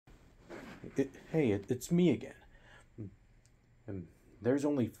it's me again. And there's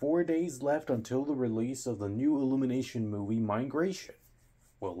only 4 days left until the release of the new Illumination movie, Migration.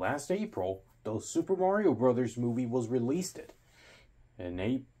 Well, last April, the Super Mario Brothers movie was released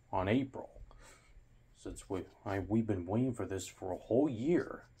on April. Since we've been waiting for this for a whole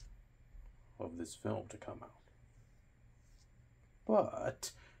year of this film to come out.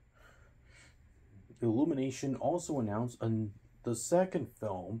 But Illumination also announced the second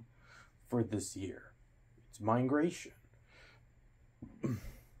film for this year. It's Migration.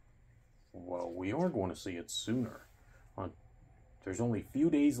 Well, we are going to see it sooner. There's only a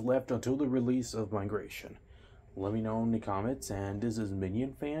few days left until the release of Migration. Let me know in the comments, and this is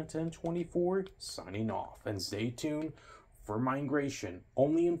Minion Fan 1024 signing off. And stay tuned for Migration,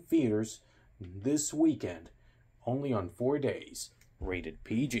 only in theaters this weekend, only on 4 days, rated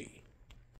PG.